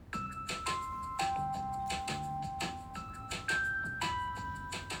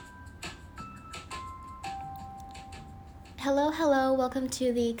Hello, welcome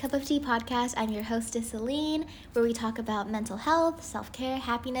to the Cup of Tea podcast. I'm your hostess, Celine, where we talk about mental health, self-care,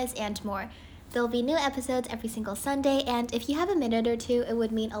 happiness, and more. There'll be new episodes every single Sunday, and if you have a minute or two, it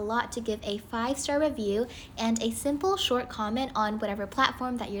would mean a lot to give a 5-star review and a simple short comment on whatever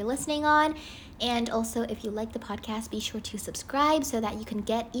platform that you're listening on. And also, if you like the podcast, be sure to subscribe so that you can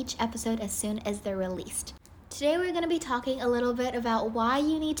get each episode as soon as they're released. Today we're going to be talking a little bit about why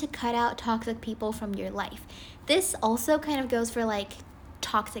you need to cut out toxic people from your life. This also kind of goes for like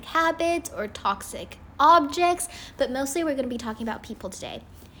toxic habits or toxic objects, but mostly we're going to be talking about people today.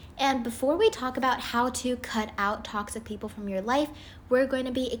 And before we talk about how to cut out toxic people from your life, we're going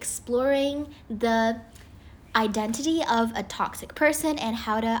to be exploring the identity of a toxic person and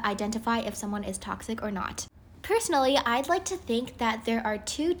how to identify if someone is toxic or not. Personally, I'd like to think that there are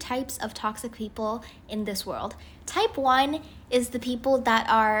 2 types of toxic people in this world. Type 1 is the people that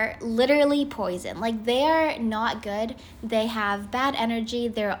are literally poison. Like, they are not good. They have bad energy.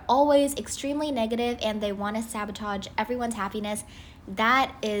 They're always extremely negative and they want to sabotage everyone's happiness.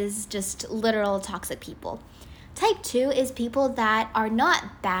 That is just literal toxic people. Type 2 is people that are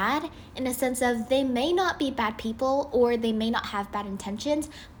not bad in a sense of they may not be bad people or they may not have bad intentions,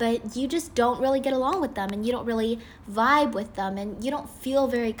 but you just don't really get along with them and you don't really vibe with them and you don't feel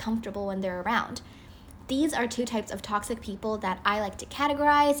very comfortable when they're around. These are 2 types of toxic people that I like to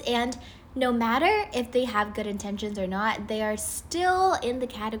categorize, and no matter if they have good intentions or not, they are still in the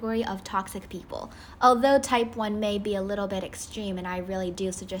category of toxic people. Although type 1 may be a little bit extreme, and I really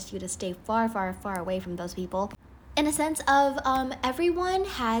do suggest you to stay far away from those people. In a sense of everyone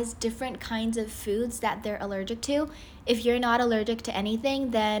has different kinds of foods that they're allergic to. If you're not allergic to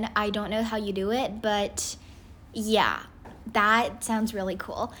anything, then I don't know how you do it, but yeah. That sounds really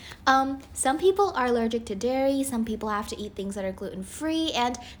cool. Some people are allergic to dairy, some people have to eat things that are gluten-free,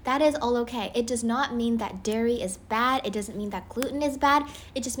 and that is all okay. It does not mean that dairy is bad, it doesn't mean that gluten is bad,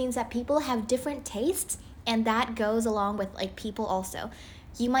 it just means that people have different tastes, and that goes along with like people also.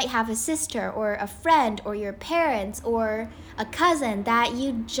 You might have a sister or a friend or your parents or a cousin that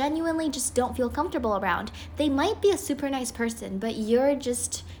you genuinely just don't feel comfortable around. They might be a super nice person, but you're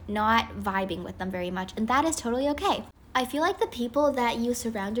just not vibing with them very much, and that is totally okay. I feel like the people that you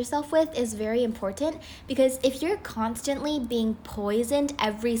surround yourself with is very important, because if you're constantly being poisoned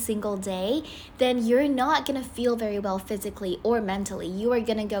every single day, then you're not going to feel very well physically or mentally. You are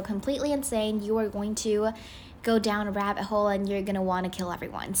going to go completely insane. You are going to go down a rabbit hole and you're going to want to kill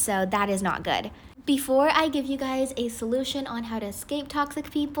everyone. So that is not good. Before I give you guys a solution on how to escape toxic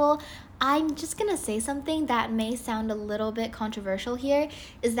people, I'm just going to say something that may sound a little bit controversial here,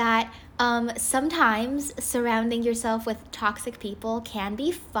 is that sometimes surrounding yourself with toxic people can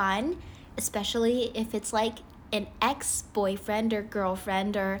be fun, especially if it's like an ex-boyfriend or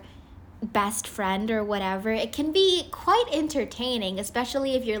girlfriend or best friend or whatever. It can be quite entertaining,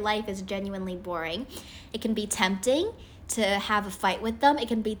 especially if your life is genuinely boring. It can be tempting to have a fight with them. It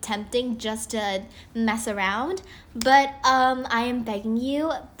can be tempting just to mess around, but I am begging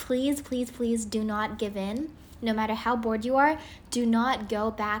you, please do not give in. No matter how bored you are, do not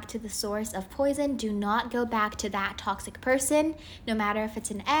go back to the source of poison. Do not go back to that toxic person, no matter if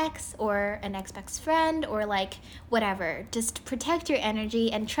it's an ex or an ex-best friend or like whatever. Just protect your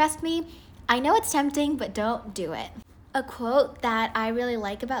energy, and trust me, I know it's tempting, but don't do it. A quote that I really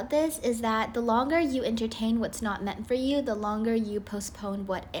like about this is that the longer you entertain what's not meant for you, the longer you postpone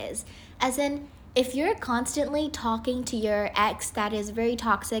what is. As in, if you're constantly talking to your ex that is very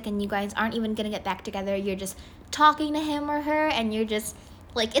toxic and you guys aren't even gonna get back together, you're just talking to him or her and you're just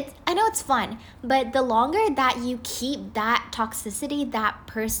like, I know it's fun, but the longer that you keep that toxicity, that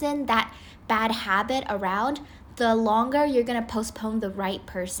person, that bad habit around, the longer you're gonna postpone the right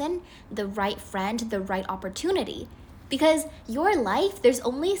person, the right friend, the right opportunity. Because your life, there's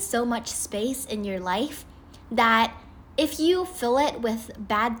only so much space in your life that if you fill it with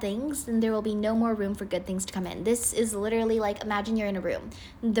bad things, then there will be no more room for good things to come in. This is literally like, imagine you're in a room.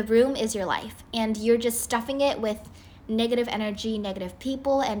 The room is your life, and you're just stuffing it with negative energy, negative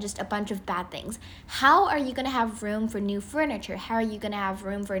people, and just a bunch of bad things. How are you going to have room for new furniture? How are you going to have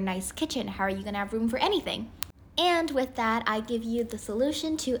room for a nice kitchen? How are you going to have room for anything? And with that, I give you the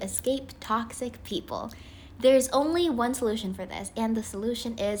solution to escape toxic people. There's only one solution for this, and the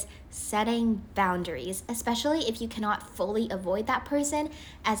solution is setting boundaries, especially if you cannot fully avoid that person,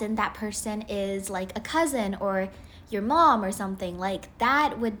 as in that person is like a cousin or your mom or something. Like,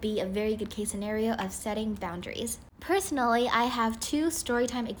 that would be a very good case scenario of setting boundaries. Personally, I have two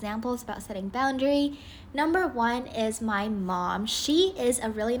storytime examples about setting boundary. Number one is my mom. She is a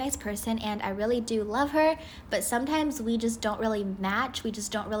really nice person and I really do love her, but sometimes we just don't really match, we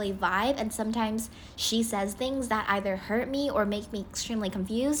just don't really vibe, and sometimes she says things that either hurt me or make me extremely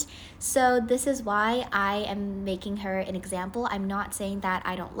confused. So this is why I am making her an example. I'm not saying that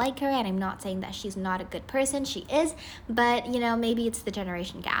I don't like her and I'm not saying that she's not a good person. She is, but maybe it's the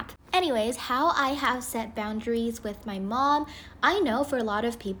generation gap. Anyways, how I have set boundaries with my mom, I know for a lot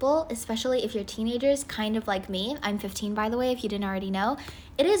of people, especially if you're teenagers, kind of like me, I'm 15 by the way, if you didn't already know,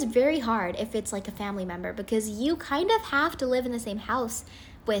 it is very hard if it's like a family member because you kind of have to live in the same house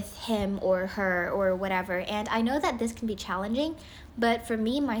with him or her or whatever. And I know that this can be challenging, but for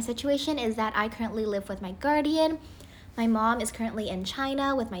me, my situation is that I currently live with my guardian. My mom is currently in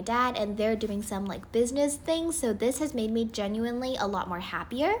China with my dad and they're doing some like business things, so this has made me genuinely a lot more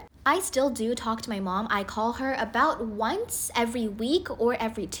happier. I still do talk to my mom. I call her about once every week or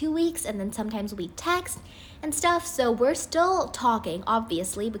every 2 weeks, and then sometimes we text and stuff. So we're still talking,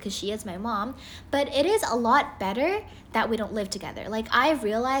 obviously, because she is my mom, but it is a lot better that we don't live together. Like, I've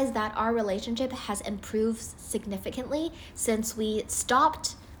realized that our relationship has improved significantly since we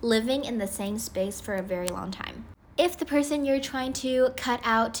stopped living in the same space for a very long time. If the person you're trying to cut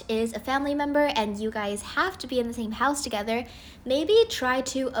out is a family member and you guys have to be in the same house together, maybe try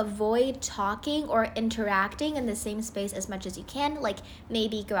to avoid talking or interacting in the same space as much as you can. Like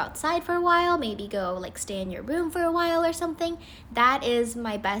maybe go outside for a while, maybe go like stay in your room for a while or something. That is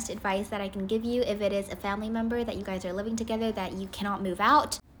my best advice that I can give you if it is a family member that you guys are living together that you cannot move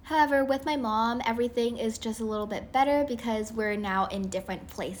out. However, with my mom, everything is just a little bit better because we're now in different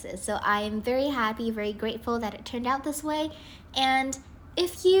places. So I am very happy, very grateful that it turned out this way. And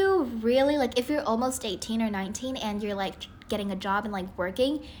if you really, like, if you're almost 18 or 19 and you're like getting a job and like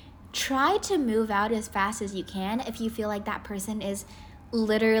working, try to move out as fast as you can if you feel like that person is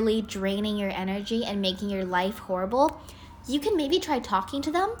literally draining your energy and making your life horrible. You can maybe try talking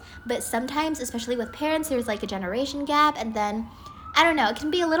to them, but sometimes, especially with parents, there's like a generation gap, and then I don't know, it can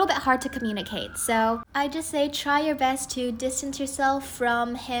be a little bit hard to communicate. So I just say try your best to distance yourself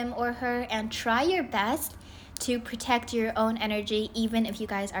from him or her and try your best to protect your own energy even if you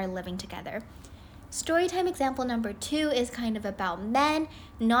guys are living together. Storytime example number 2 is kind of about men,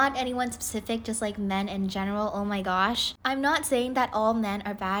 not anyone specific, just like men in general. Oh my gosh. I'm not saying that all men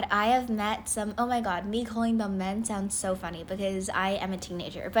are bad. I have met some, oh my god, me calling them men sounds so funny because I am a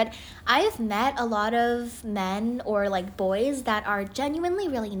teenager. But I have met a lot of men or like boys that are genuinely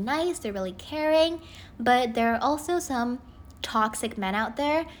really nice, they're really caring, but there are also some toxic men out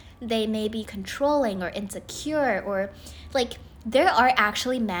there. They may be controlling or insecure or like, there are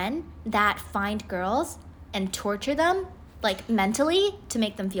actually men that find girls and torture them, like mentally, to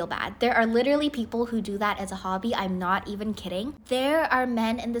make them feel bad. There are literally people who do that as a hobby. I'm not even kidding. There are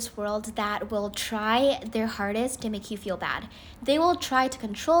men in this world that will try their hardest to make you feel bad. They will try to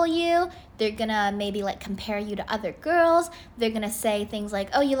control you. They're gonna maybe like compare you to other girls. They're gonna say things like,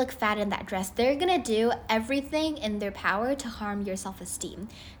 oh, you look fat in that dress. They're gonna do everything in their power to harm your self-esteem.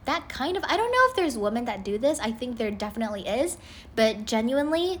 That kind of, I don't know if there's women that do this. I think there definitely is. But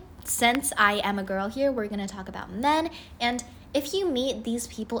genuinely, since I am a girl here, we're gonna talk about men. And if you meet these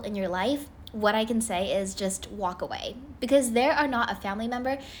people in your life, what I can say is just walk away. Because they are not a family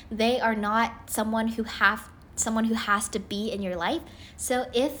member. They are not someone who has to be in your life. So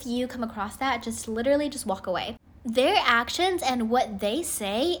if you come across that, just literally just walk away. Their actions and what they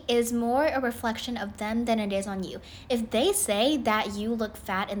say is more a reflection of them than it is on you. If they say that you look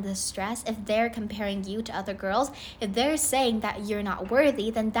fat in this dress, if they're comparing you to other girls, if they're saying that you're not worthy,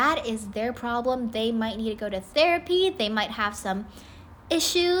 then that is their problem. They might need to go to therapy. They might have some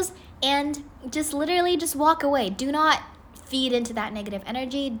issues, and just literally just walk away. Do not feed into that negative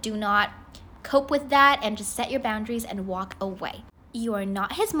energy. Do not cope with that, and just set your boundaries and walk away. You are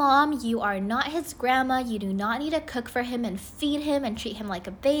not his mom, you are not his grandma, you do not need to cook for him and feed him and treat him like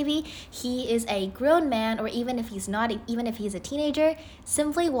a baby. He is a grown man, or even if he's not, even if he's a teenager,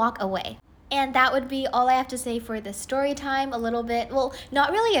 simply walk away. And that would be all I have to say for the story time. A little bit, well,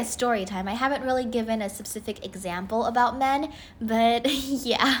 not really a story time. I haven't really given a specific example about men, but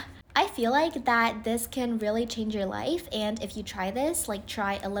yeah. I feel like that this can really change your life, and if you try this, like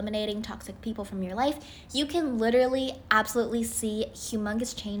try eliminating toxic people from your life, you can literally absolutely see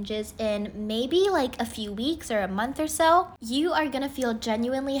humongous changes in maybe like a few weeks or a month or so. You are gonna feel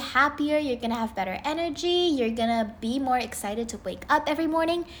genuinely happier, you're gonna have better energy, you're gonna be more excited to wake up every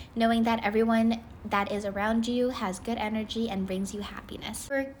morning knowing that everyone that is around you has good energy and brings you happiness.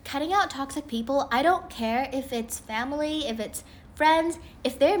 For cutting out toxic people, I don't care if it's family, if it's friends,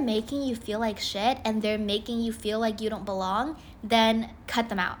 if they're making you feel like shit and they're making you feel like you don't belong, then cut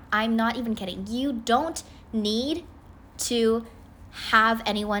them out. I'm not even kidding. You don't need to have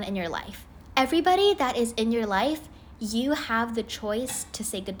anyone in your life. Everybody that is in your life, you have the choice to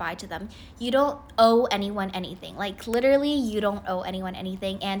say goodbye to them. You don't owe anyone anything. Like literally, you don't owe anyone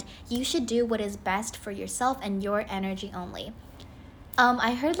anything, and you should do what is best for yourself and your energy only.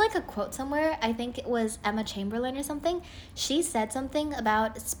 I heard like a quote somewhere, I think it was Emma Chamberlain or something. She said something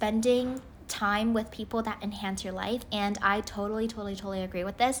about spending time with people that enhance your life, and I totally agree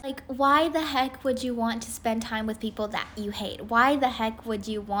with this. Like, why the heck would you want to spend time with people that you hate? Why the heck would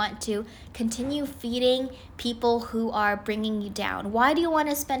you want to continue feeding people who are bringing you down? Why do you want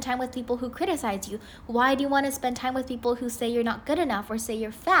to spend time with people who criticize you? Why do you want to spend time with people who say you're not good enough or say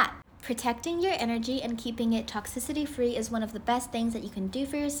you're fat? Protecting your energy and keeping it toxicity free is one of the best things that you can do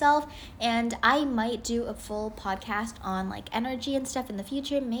for yourself, and I might do a full podcast on like energy and stuff in the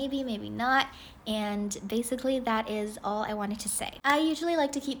future, maybe not. And basically that is all I wanted to say. I usually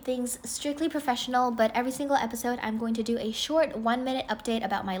like to keep things strictly professional, but every single episode I'm going to do a short 1-minute update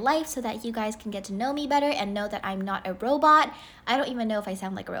about my life so that you guys can get to know me better and know that I'm not a robot. I don't even know if I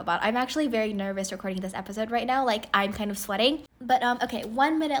sound like a robot. I'm actually very nervous recording this episode right now, like I'm kind of sweating. But okay,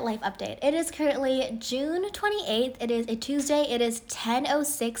 1-minute life update. It is currently June 28th. It is a Tuesday. It is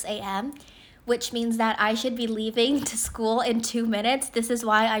 10:06 a.m., which means that I should be leaving to school in 2 minutes. This is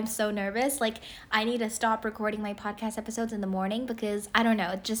why I'm so nervous. Like, I need to stop recording my podcast episodes in the morning because, I don't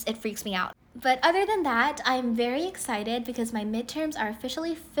know, it freaks me out. But other than that, I'm very excited because my midterms are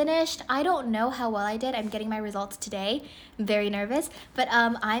officially finished. I don't know how well I did. I'm getting my results today. I'm very nervous. But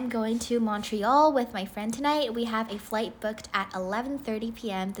I'm going to Montreal with my friend tonight. We have a flight booked at 11:30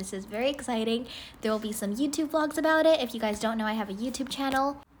 p.m. This is very exciting. There will be some YouTube vlogs about it. If you guys don't know, I have a YouTube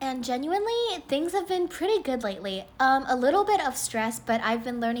channel. And genuinely, things have been pretty good lately. A little bit of stress, but I've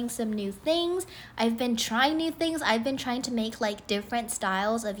been learning some new things. I've been trying new things. I've been trying to make like different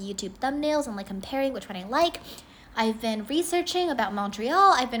styles of YouTube thumbnails and like comparing which one I like. I've been researching about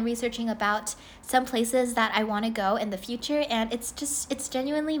Montreal. I've been researching about some places that I want to go in the future, and it's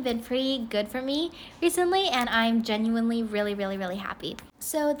genuinely been pretty good for me recently, and I'm genuinely really happy.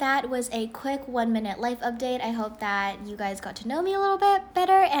 So that was a quick 1-minute life update. I hope that you guys got to know me a little bit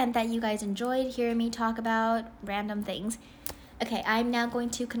better and that you guys enjoyed hearing me talk about random things. Okay, I'm now going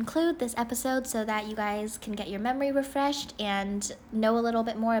to conclude this episode so that you guys can get your memory refreshed and know a little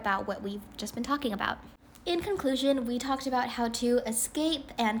bit more about what we've just been talking about. In conclusion, we talked about how to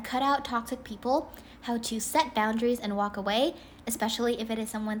escape and cut out toxic people, how to set boundaries and walk away, especially if it is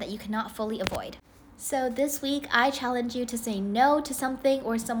someone that you cannot fully avoid. So this week, I challenge you to say no to something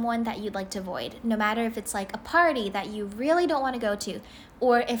or someone that you'd like to avoid, no matter if it's like a party that you really don't want to go to,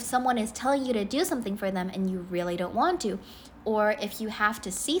 or if someone is telling you to do something for them and you really don't want to, or if you have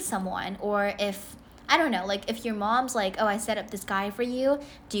to see someone, or if I don't know, like if your mom's like, oh, I set up this guy for you,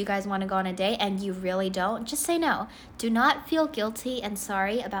 do you guys want to go on a date? And you really don't, just say no. Do not feel guilty and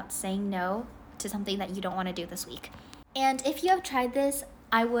sorry about saying no to something that you don't want to do this week. And if you have tried this,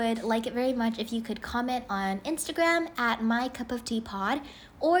 I would like it very much if you could comment on Instagram at mycupofteapod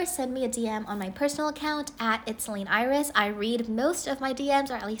or send me a DM on my personal account at @It'sCelineIris. I read most of my DMs,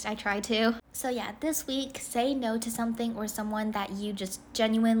 or at least I try to. So yeah, this week, say no to something or someone that you just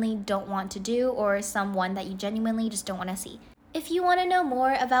genuinely don't want to do, or someone that you genuinely just don't want to see. If you want to know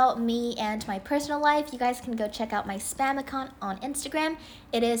more about me and my personal life, you guys can go check out my spam account on Instagram.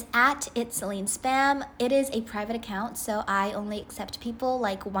 It is at @It'sCelineSpam. It is a private account, so I only accept people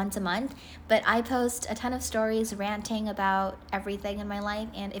like once a month, but I post a ton of stories ranting about everything in my life,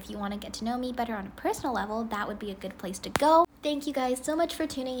 and if you want to get to know me better on a personal level, that would be a good place to go. Thank you guys so much for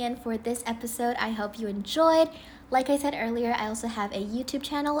tuning in for this episode. I hope you enjoyed. Like I said earlier, I also have a YouTube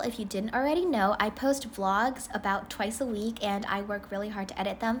channel. If you didn't already know, I post vlogs about twice a week and I work really hard to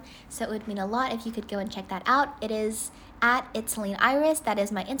edit them. So it would mean a lot if you could go and check that out. It is at @It'sCelineIris. That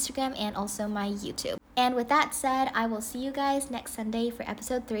is my Instagram and also my YouTube. And with that said, I will see you guys next Sunday for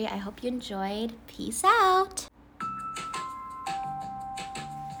episode 3. I hope you enjoyed. Peace out.